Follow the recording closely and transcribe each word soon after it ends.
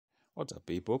What's up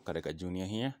people, Kareka Junior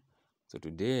here. So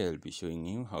today I'll be showing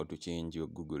you how to change your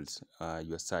Google's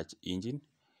your search engine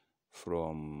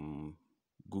from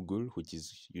Google, which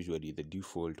is usually the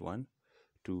default one,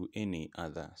 to any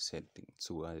other setting,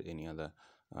 so any other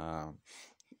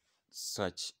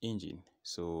search engine.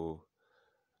 So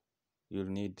you'll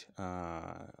need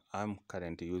I'm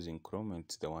currently using Chrome, and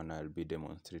it's the one I'll be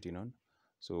demonstrating on.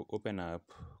 So open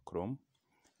up Chrome,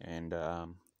 and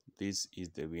this is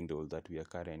the window that we are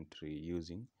currently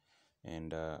using.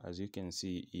 And as you can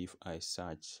see, if I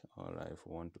search or I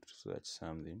want to search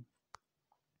something,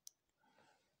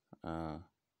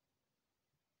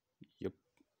 yep,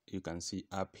 you can see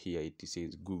up here it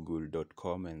says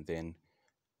google.com and then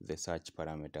the search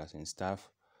parameters and stuff.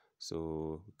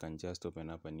 So you can just open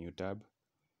up a new tab,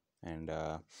 and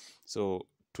so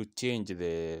to change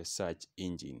the search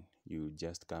engine, you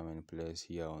just come and place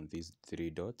here on these three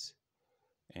dots,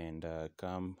 and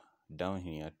come down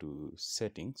here to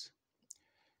settings.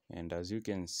 And as you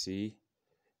can see,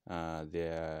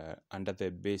 there under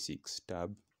the basics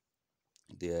tab,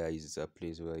 there is a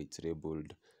place where it's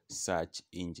labeled search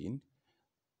engine.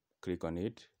 Click on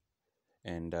it,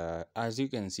 and as you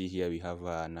can see here, we have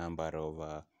a number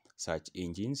of search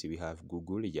engines. We have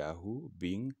Google, Yahoo,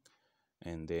 Bing,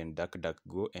 and then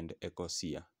DuckDuckGo and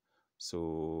Ecosia.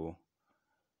 So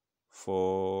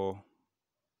for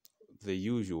the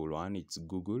usual one, it's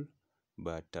Google,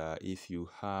 but if you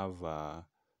have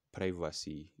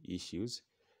privacy issues,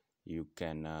 you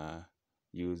can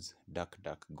use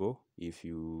DuckDuckGo. If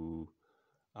you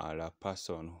are a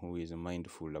person who is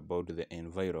mindful about the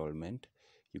environment,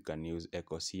 you can use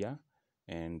Ecosia.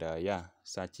 And yeah,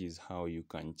 such is how you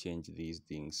can change these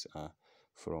things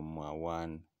from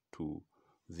one to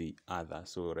the other.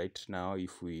 So right now,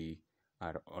 if we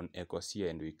are on Ecosia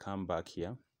and we come back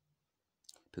here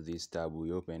to this tab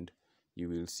we opened, you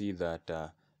will see that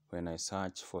when I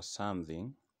search for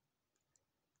something,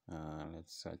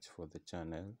 let's search for the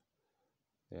channel.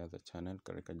 There's the channel,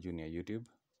 Kareka Junior YouTube.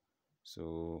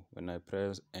 So when I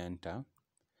press enter,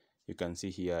 you can see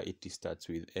here it starts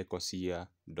with ecosia.org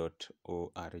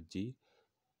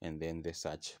and then the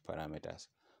search parameters.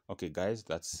 Okay guys,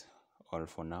 that's all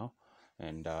for now,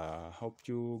 and hope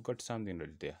you got something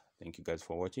right there. Thank you guys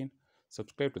for watching.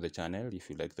 Subscribe to the channel if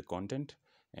you like the content,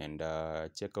 and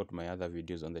check out my other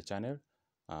videos on the channel.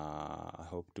 I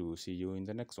hope to see you in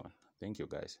the next one. Thank you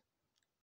guys.